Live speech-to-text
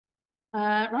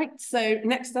Right, so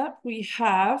next up we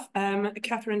have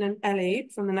Katherine and Ellie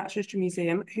from the Natural History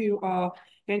Museum, who are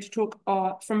going to talk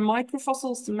from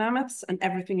microfossils to mammoths and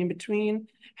everything in between.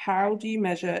 How do you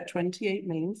measure 28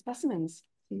 million specimens?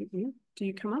 Do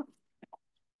you come up?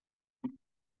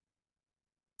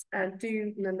 And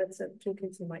do remember to talk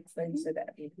into the microphone so that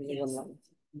everyone can hear online.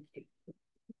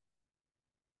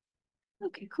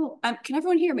 Okay, cool. Can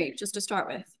everyone hear me just to start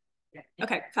with?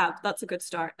 Okay, fab. That's a good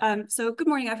start. So good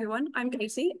morning, everyone. I'm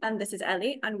Katie, and this is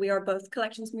Ellie, and we are both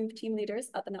Collections Move team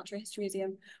leaders at the Natural History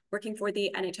Museum, working for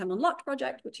the NHM Unlocked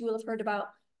project, which you will have heard about.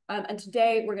 And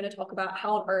today we're going to talk about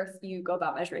how on earth you go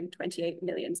about measuring 28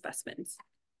 million specimens.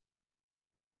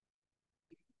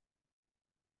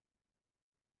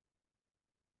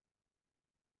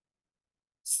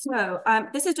 So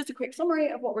this is just a quick summary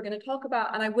of what we're going to talk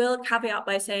about, and I will caveat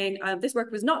by saying this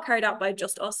work was not carried out by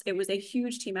just us. It was a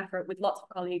huge team effort with lots of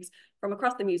colleagues from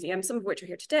across the museum, some of which are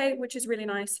here today, which is really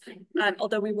nice,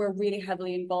 although we were really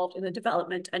heavily involved in the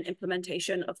development and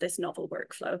implementation of this novel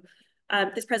workflow.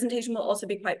 This presentation will also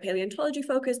be quite paleontology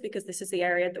focused because this is the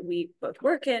area that we both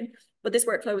work in, but this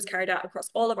workflow was carried out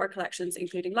across all of our collections,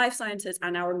 including life sciences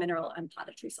and our mineral and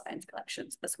planetary science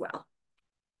collections as well.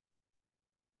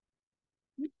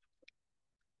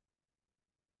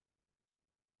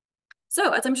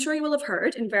 So, as I'm sure you will have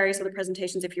heard in various other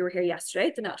presentations if you were here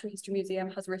yesterday, the Natural History Museum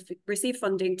has received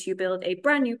funding to build a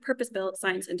brand new purpose-built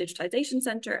Science and Digitisation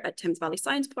Centre at Thames Valley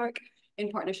Science Park in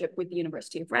partnership with the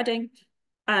University of Reading.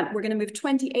 We're going to move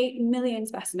 28 million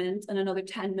specimens and another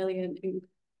 10 million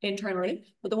internally,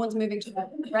 but the ones moving to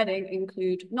Reading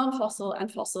include non-fossil and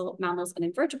fossil mammals and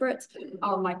invertebrates,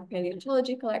 our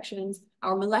micropaleontology collections,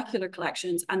 our molecular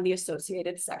collections, and the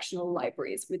associated sectional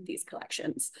libraries with these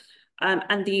collections.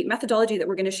 And the methodology that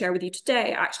we're going to share with you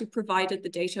today actually provided the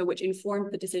data which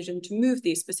informed the decision to move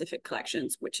these specific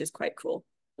collections, which is quite cool.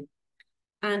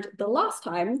 And the last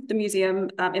time the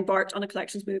museum embarked on a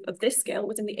collections move of this scale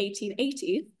was in the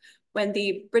 1880s, when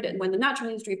the natural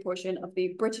history portion of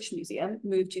the British Museum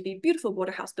moved to the beautiful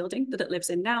Waterhouse building that it lives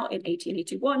in now in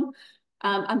 1881.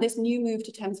 And this new move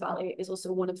to Thames Valley is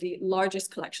also one of the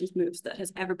largest collections moves that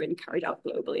has ever been carried out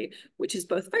globally, which is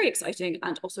both very exciting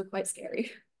and also quite scary.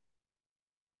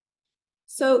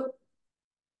 So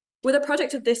with a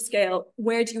project of this scale,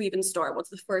 where do you even start? What's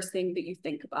the first thing that you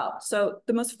think about? So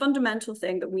the most fundamental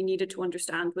thing that we needed to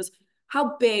understand was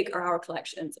how big are our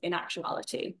collections in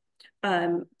actuality?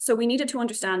 So we needed to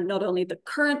understand not only the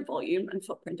current volume and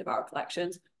footprint of our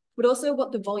collections, but also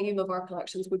what the volume of our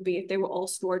collections would be if they were all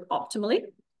stored optimally,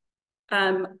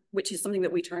 which is something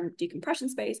that we term decompression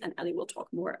space, and Ellie will talk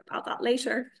more about that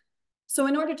later. So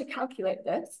in order to calculate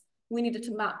this, we needed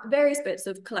to map various bits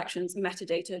of collections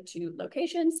metadata to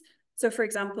locations. So for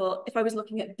example, if I was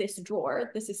looking at this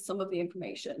drawer, this is some of the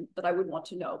information that I would want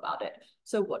to know about it.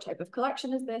 So what type of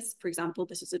collection is this? For example,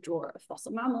 this is a drawer of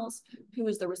fossil mammals. Who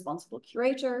is the responsible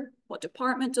curator? What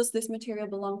department does this material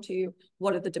belong to?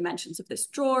 What are the dimensions of this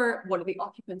drawer? What are the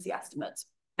occupancy estimates,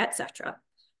 etc.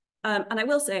 And I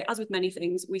will say, as with many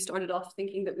things, we started off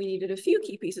thinking that we needed a few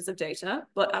key pieces of data,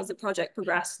 but as the project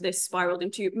progressed, this spiraled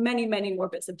into many, many more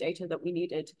bits of data that we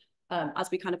needed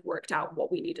as we kind of worked out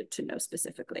what we needed to know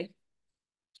specifically.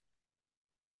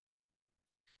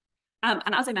 And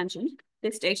as I mentioned,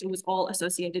 this data was all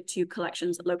associated to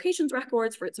collections locations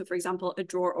records, so for example, a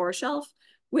drawer or a shelf,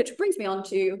 which brings me on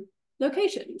to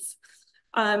locations.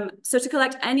 So to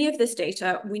collect any of this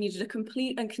data, we needed a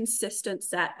complete and consistent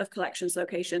set of collections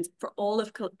locations for all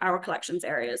of our collections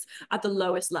areas at the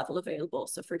lowest level available.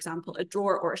 So for example, a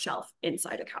drawer or a shelf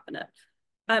inside a cabinet.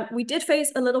 We did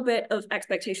face a little bit of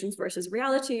expectations versus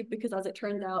reality because, as it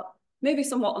turned out, maybe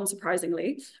somewhat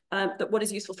unsurprisingly, that what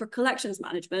is useful for collections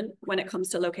management when it comes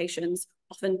to locations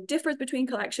often differs between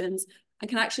collections and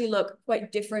can actually look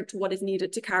quite different to what is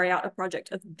needed to carry out a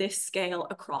project of this scale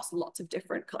across lots of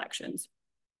different collections.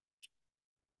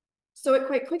 So it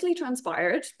quite quickly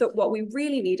transpired that what we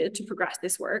really needed to progress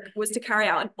this work was to carry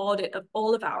out an audit of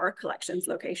all of our collections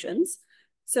locations.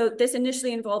 So this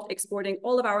initially involved exporting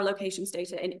all of our locations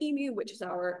data in EMU, which is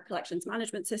our collections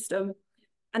management system,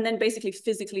 and then basically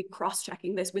physically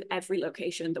cross-checking this with every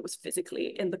location that was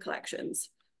physically in the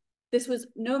collections. This was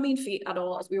no mean feat at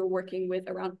all, as we were working with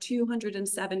around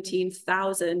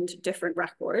 217,000 different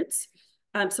records.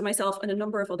 So myself and a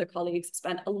number of other colleagues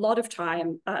spent a lot of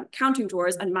time counting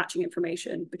drawers and matching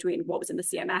information between what was in the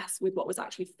CMS with what was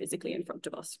actually physically in front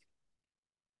of us.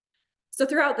 So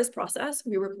throughout this process,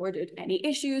 we recorded any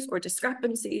issues or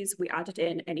discrepancies, we added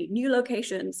in any new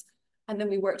locations, and then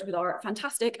we worked with our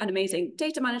fantastic and amazing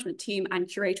data management team and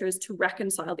curators to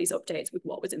reconcile these updates with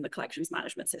what was in the collections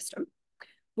management system.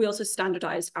 We also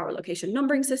standardized our location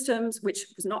numbering systems, which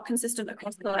was not consistent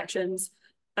across collections.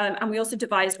 And we also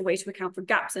devised a way to account for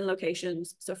gaps in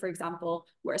locations. So for example,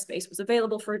 where a space was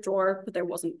available for a drawer, but there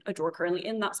wasn't a drawer currently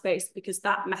in that space, because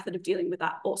that method of dealing with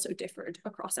that also differed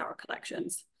across our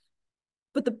collections.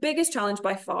 But the biggest challenge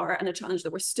by far, and a challenge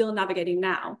that we're still navigating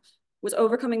now, was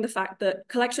overcoming the fact that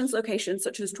collections locations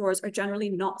such as drawers are generally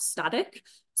not static.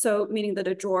 So meaning that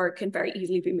a drawer can very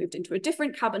easily be moved into a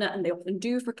different cabinet, and they often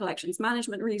do for collections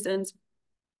management reasons.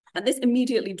 And this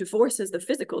immediately divorces the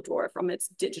physical drawer from its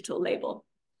digital label.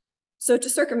 So to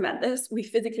circumvent this, we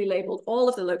physically labeled all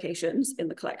of the locations in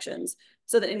the collections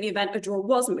so that in the event a drawer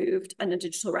was moved and a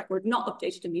digital record not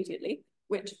updated immediately,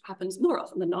 which happens more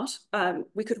often than not,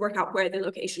 we could work out where the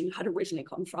location had originally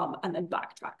come from and then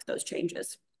backtrack those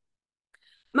changes.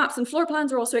 Maps and floor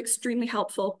plans are also extremely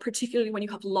helpful, particularly when you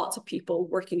have lots of people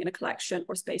working in a collection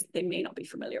or space that they may not be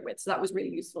familiar with. So that was really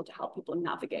useful to help people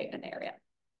navigate an area.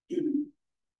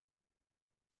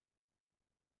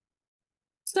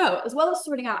 So as well as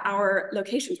sorting out our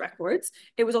locations records,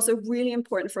 it was also really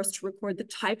important for us to record the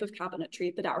type of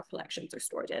cabinetry that our collections are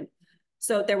stored in.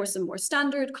 So there were some more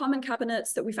standard common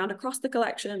cabinets that we found across the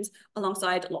collections,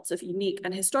 alongside lots of unique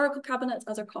and historical cabinets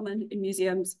as are common in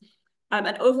museums.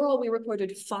 And overall, we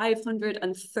recorded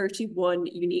 531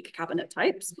 unique cabinet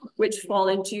types, which fall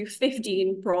into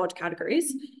 15 broad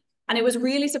categories. And it was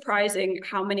really surprising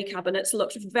how many cabinets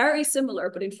looked very similar,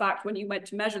 but in fact, when you went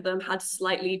to measure them, had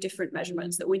slightly different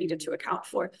measurements that we needed to account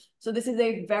for. So this is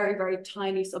a very, very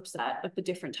tiny subset of the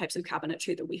different types of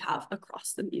cabinetry that we have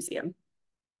across the museum.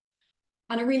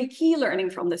 And a really key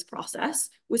learning from this process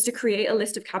was to create a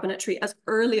list of cabinetry as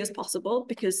early as possible,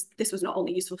 because this was not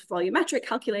only useful for volumetric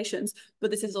calculations,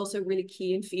 but this is also really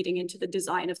key in feeding into the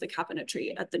design of the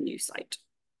cabinetry at the new site.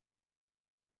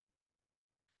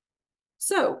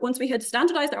 So once we had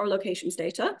standardized our locations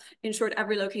data, ensured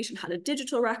every location had a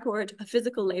digital record, a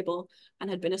physical label, and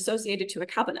had been associated to a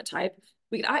cabinet type,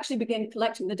 we could actually begin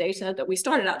collecting the data that we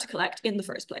started out to collect in the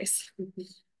first place.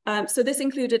 So this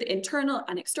included internal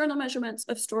and external measurements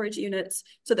of storage units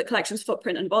so that collections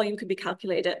footprint and volume could be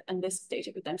calculated, and this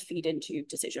data could then feed into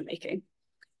decision-making.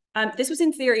 This was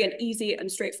in theory an easy and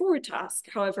straightforward task.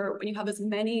 However, when you have as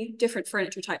many different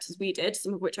furniture types as we did,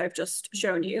 some of which I've just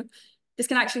shown you, this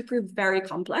can actually prove very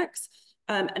complex.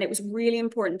 And it was really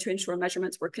important to ensure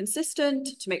measurements were consistent,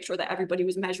 to make sure that everybody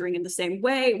was measuring in the same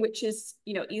way, which is,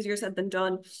 easier said than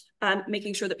done,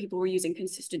 making sure that people were using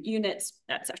consistent units,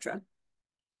 etc.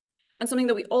 And something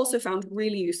that we also found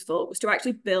really useful was to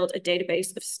actually build a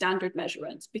database of standard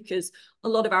measurements, because a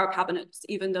lot of our cabinets,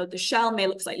 even though the shell may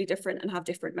look slightly different and have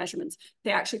different measurements,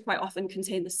 they actually quite often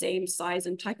contain the same size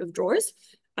and type of drawers.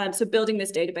 So building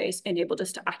this database enabled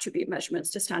us to attribute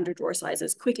measurements to standard drawer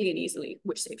sizes quickly and easily,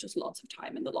 which saved us lots of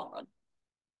time in the long run.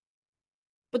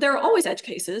 But there are always edge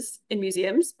cases in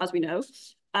museums, as we know.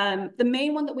 The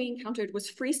main one that we encountered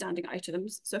was freestanding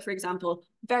items. So for example,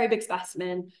 very big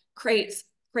specimen, crates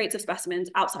of specimens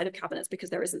outside of cabinets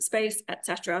because there isn't space,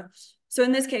 etc. So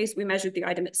in this case, we measured the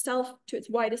item itself to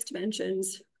its widest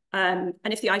dimensions. And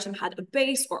if the item had a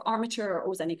base or armature or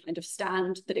was any kind of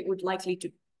stand that it would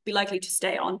be likely to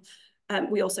stay on,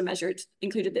 we also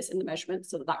included this in the measurements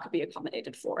so that that could be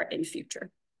accommodated for in future.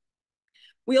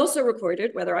 We also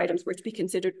recorded whether items were to be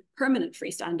considered permanent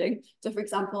freestanding. So for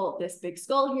example, this big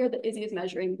skull here that Izzy is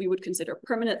measuring, we would consider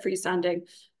permanent freestanding.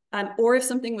 Or if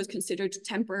something was considered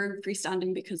temporary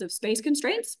freestanding because of space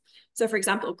constraints. So for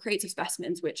example, crates of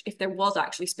specimens, which if there was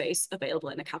actually space available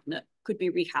in a cabinet, could be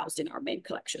rehoused in our main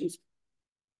collections.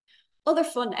 Other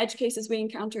fun edge cases we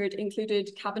encountered included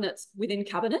cabinets within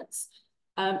cabinets,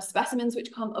 specimens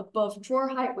which come above drawer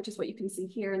height, which is what you can see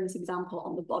here in this example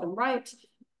on the bottom right,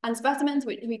 and specimens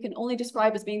which we can only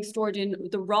describe as being stored in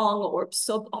the wrong or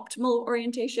suboptimal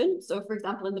orientation. So for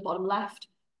example, in the bottom left,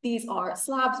 these are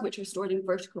slabs which are stored in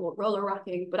vertical roller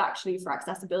racking, but actually for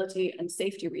accessibility and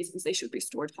safety reasons, they should be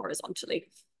stored horizontally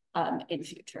in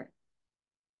future.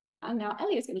 And now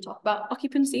Ellie is going to talk about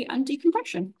occupancy and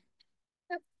decompression.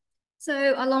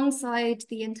 So alongside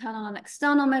the internal and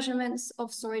external measurements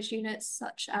of storage units,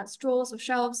 such as drawers or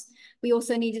shelves, we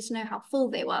also needed to know how full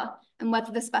they were and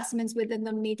whether the specimens within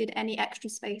them needed any extra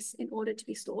space in order to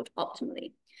be stored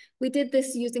optimally. We did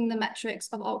this using the metrics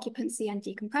of occupancy and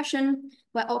decompression,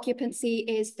 where occupancy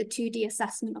is the 2D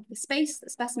assessment of the space that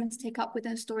specimens take up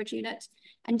within a storage unit,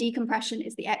 and decompression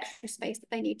is the extra space that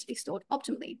they need to be stored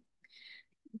optimally.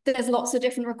 There's lots of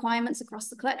different requirements across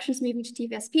the collections moving to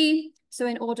TVSP. So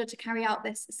in order to carry out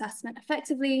this assessment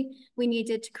effectively, we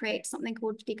needed to create something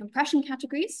called decompression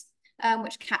categories,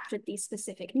 which captured these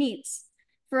specific needs.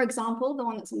 For example, the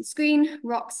one that's on the screen,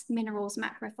 rocks, minerals,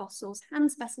 macrofossils, and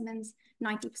specimens,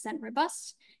 90%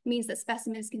 robust, means that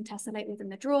specimens can tessellate within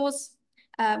the drawers.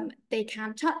 They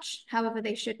can touch, however,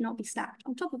 they should not be stacked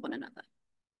on top of one another.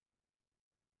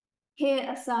 Here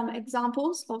are some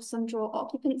examples of some drawer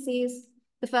occupancies.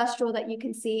 The first drawer that you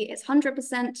can see is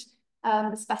 100%.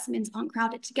 The specimens aren't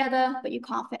crowded together, but you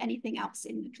can't fit anything else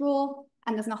in the drawer,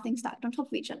 and there's nothing stacked on top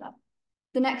of each other.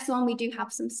 The next one, we do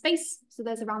have some space. So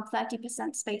there's around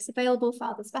 30% space available for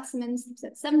other specimens, so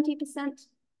it's 70%.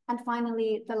 And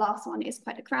finally, the last one is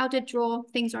quite a crowded drawer.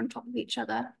 Things are on top of each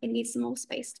other. It needs some more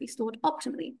space to be stored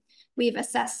optimally. We've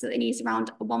assessed that it needs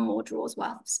around 1 more drawer's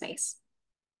worth of space.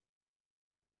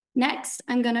 Next,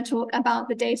 I'm going to talk about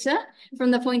the data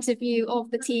from the point of view of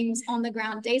the teams on the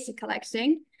ground data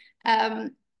collecting.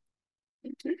 And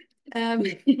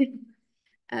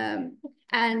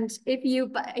if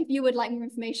you would like more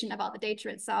information about the data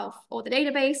itself or the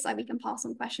database, we can pass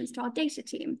on questions to our data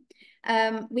team.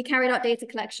 We carried out data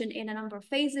collection in a number of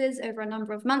phases over a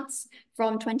number of months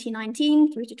from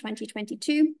 2019 through to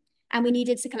 2022. And we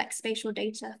needed to collect spatial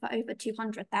data for over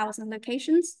 200,000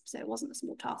 locations, so it wasn't a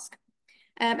small task.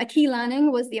 A key learning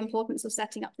was the importance of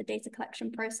setting up the data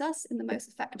collection process in the most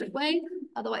effective way.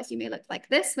 Otherwise, you may look like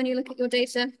this when you look at your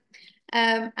data.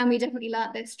 And we definitely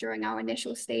learned this during our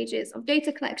initial stages of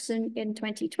data collection in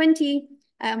 2020,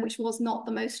 which was not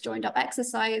the most joined up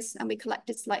exercise, and we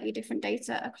collected slightly different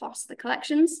data across the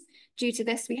collections. Due to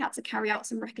this, we had to carry out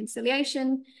some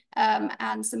reconciliation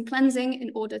and some cleansing in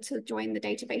order to join the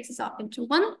databases up into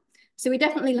one. So we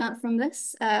definitely learned from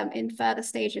this in further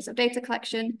stages of data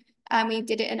collection. We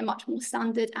did it in a much more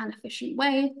standard and efficient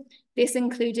way. This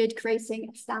included creating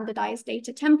a standardized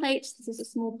data template. This is a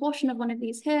small portion of one of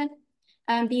these here.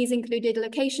 These included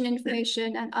location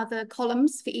information and other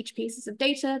columns for each piece of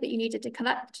data that you needed to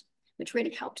collect, which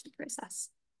really helped the process.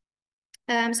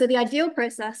 So the ideal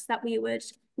process that we would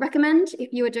recommend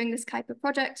if you were doing this type of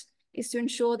project is to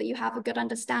ensure that you have a good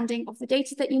understanding of the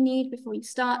data that you need before you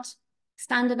start,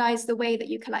 standardize the way that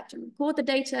you collect and record the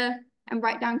data, and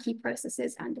write down key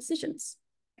processes and decisions.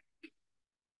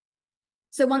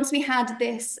 So once we had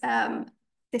this in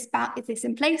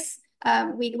place,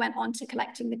 we went on to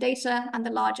collecting the data and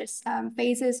the largest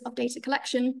phases of data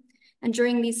collection. And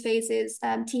during these phases,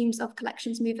 teams of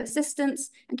collections mover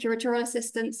assistants and curatorial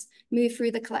assistants move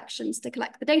through the collections to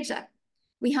collect the data.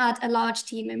 We had a large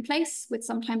team in place with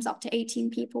sometimes up to 18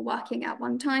 people working at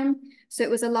one time. So it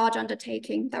was a large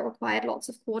undertaking that required lots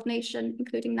of coordination,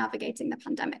 including navigating the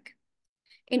pandemic.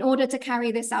 In order to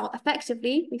carry this out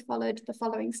effectively, we followed the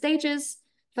following stages.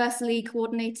 Firstly,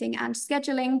 coordinating and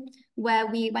scheduling, where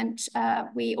we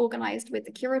organized with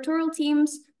the curatorial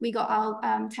teams. We got our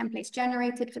templates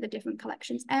generated for the different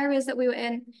collections areas that we were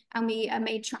in, and we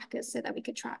made trackers so that we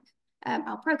could track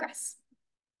our progress.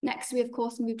 Next, we of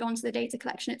course moved on to the data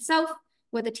collection itself,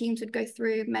 where the teams would go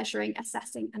through measuring,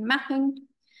 assessing, and mapping.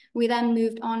 We then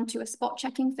moved on to a spot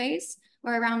checking phase,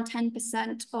 where around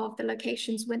 10% of the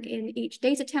locations within each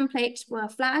data template were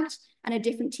flagged, and a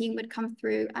different team would come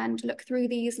through and look through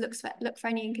these, look for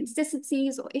any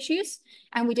inconsistencies or issues.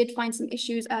 And we did find some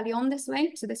issues early on this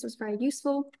way, so this was very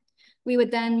useful. We would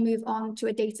then move on to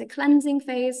a data cleansing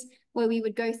phase, where we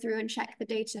would go through and check the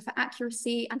data for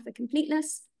accuracy and for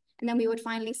completeness, and then we would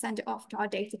finally send it off to our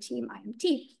data team,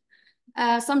 IMT.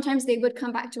 Sometimes they would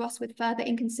come back to us with further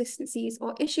inconsistencies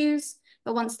or issues,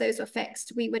 but once those were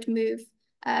fixed, we would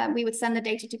send the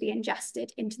data to be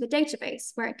ingested into the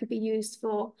database, where it could be used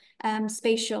for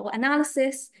spatial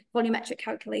analysis, volumetric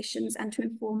calculations, and to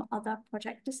inform other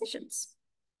project decisions.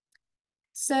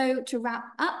 So to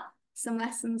wrap up, some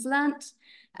lessons learned.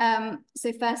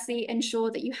 So firstly,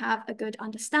 ensure that you have a good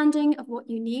understanding of what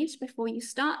you need before you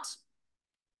start,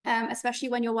 especially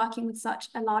when you're working with such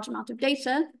a large amount of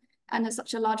data. And as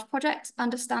such a large project,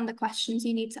 understand the questions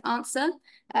you need to answer,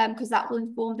 because that will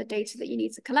inform the data that you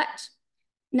need to collect.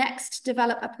 Next,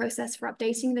 develop a process for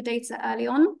updating the data early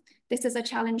on. This is a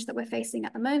challenge that we're facing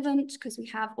at the moment because we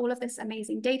have all of this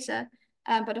amazing data,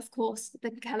 but of course,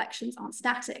 the collections aren't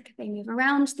static. They move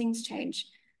around, things change.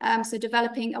 So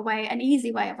developing an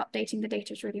easy way of updating the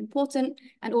data is really important,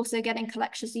 and also getting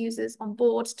collections users on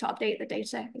board to update the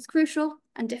data is crucial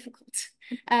and difficult.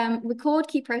 Record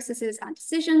key processes and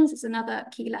decisions is another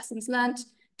key lessons learned.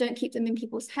 Don't keep them in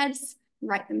people's heads,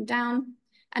 write them down.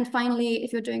 And finally,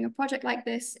 if you're doing a project like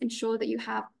this, ensure that you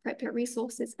have appropriate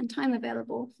resources and time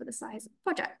available for the size of the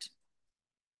project.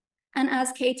 And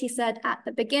as Katie said at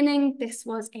the beginning, this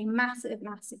was a massive,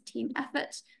 massive team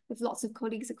effort with lots of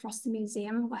colleagues across the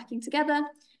museum working together.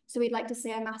 So we'd like to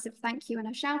say a massive thank you and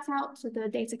a shout out to the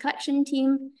data collection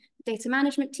team, data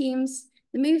management teams,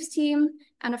 the Moves team,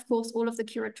 and of course, all of the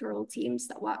curatorial teams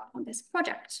that work on this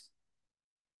project.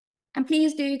 And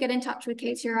please do get in touch with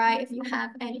Katie or I if you have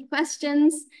any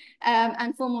questions.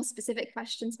 And for more specific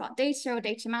questions about data or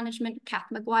data management, Kath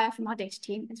McGuire from our data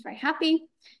team is very happy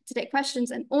to take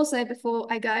questions. And also, before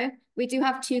I go, we do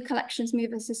have 2 collections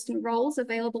move assistant roles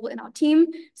available in our team.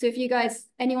 So if you guys,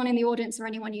 anyone in the audience or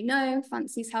anyone you know,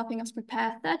 fancies helping us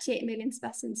prepare 38 million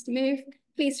specimens to move,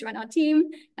 please join our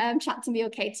team, chat to me or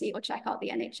Katie, or check out the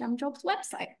NHM Jobs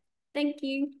website. Thank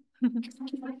you.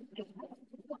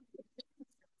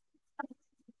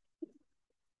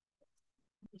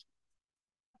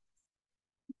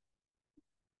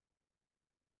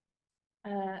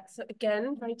 So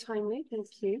again, very timely, thank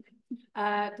you.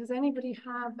 Does anybody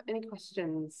have any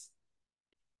questions?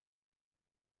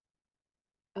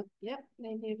 Oh, yeah,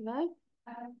 maybe over there.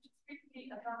 Just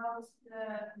briefly about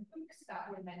the books that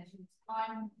were mentioned.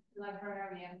 I'm a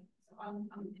librarian, so I'm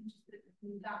interested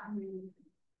in that move.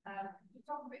 Could you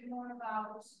talk a bit more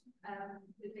about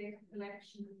the data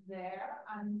collection there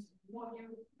and what you're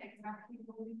exactly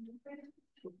going with it?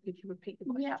 Could you repeat the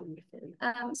question before?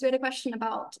 So we had a question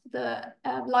about the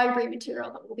library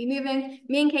material that we'll be moving.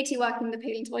 Me and Katie work in the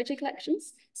paleontology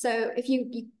collections. So if you're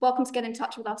welcome to get in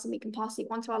touch with us and we can pass you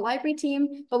on to our library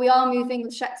team. But we are moving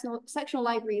with sectional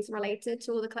libraries related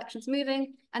to all the collections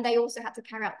moving, and they also had to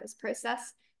carry out this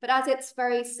process. But as it's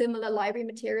very similar library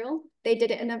material, they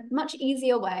did it in a much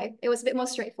easier way. It was a bit more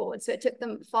straightforward, so it took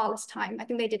them far less time. I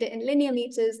think they did it in linear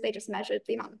meters. They just measured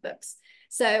the amount of books.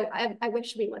 So I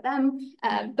wish we were them,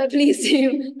 but please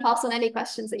do pass on any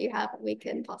questions that you have and we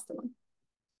can pass them on.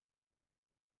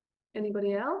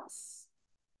 Anybody else?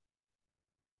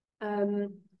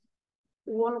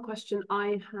 One question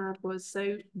I had was,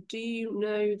 so do you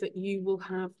know that you will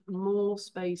have more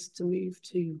space to move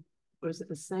to, or is it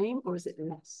the same, or is it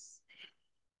less?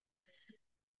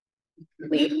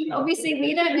 Obviously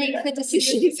we don't make the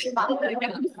decisions.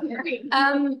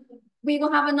 We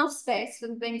will have enough space for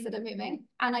the things that are moving,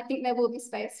 and I think there will be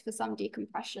space for some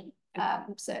decompression. But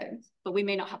we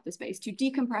may not have the space to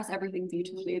decompress everything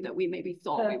beautifully that we maybe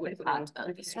thought we would have had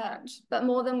at the start. But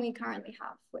more than we currently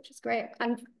have, which is great,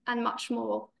 and much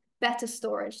more better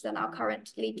storage than our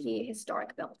current leaky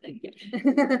historic building.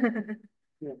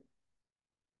 Yeah.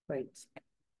 Great.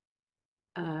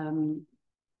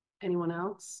 Anyone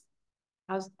else?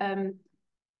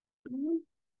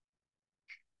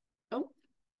 Oh,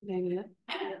 maybe.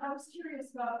 I was curious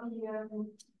about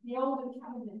the older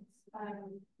cabinets,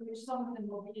 which some of them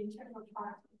will be integral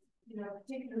parts,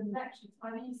 particular collections.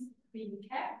 Are these being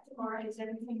kept, or is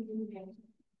everything moving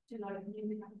to like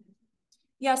new cabinets?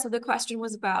 Yeah, so the question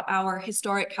was about our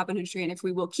historic cabinetry and if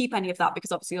we will keep any of that,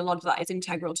 because obviously a lot of that is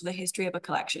integral to the history of a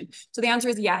collection. So the answer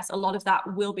is yes, a lot of that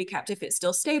will be kept if it's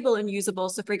still stable and usable.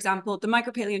 So for example, the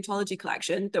micropaleontology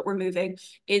collection that we're moving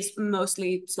is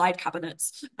mostly slide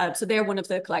cabinets. So they're one of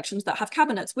the collections that have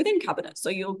cabinets within cabinets.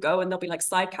 So you'll go and there'll be like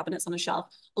slide cabinets on a shelf.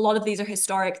 A lot of these are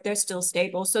historic, they're still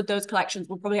stable. So those collections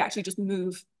will probably actually just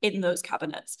move in those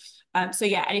cabinets. So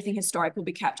yeah, anything historic will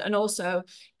be kept. And also,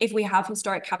 if we have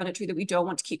historic cabinetry that we don't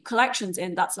want to keep collections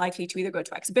in, that's likely to either go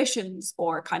to exhibitions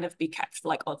or kind of be kept for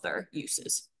like other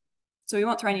uses. So we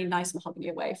won't throw any nice mahogany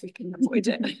away if we can avoid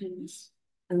it.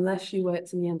 Unless you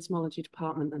worked in the entomology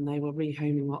department and they were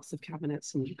rehoming lots of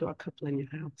cabinets and you've got a couple in your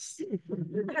house.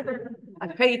 I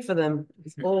paid for them.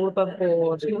 It's all above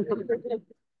board.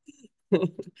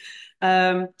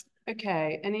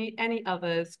 Okay, any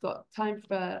others? Got time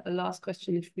for a last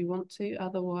question if we want to,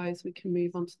 otherwise we can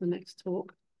move on to the next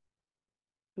talk.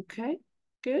 Okay,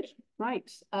 good, right.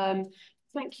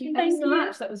 Thank you so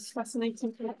much. That was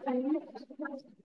fascinating.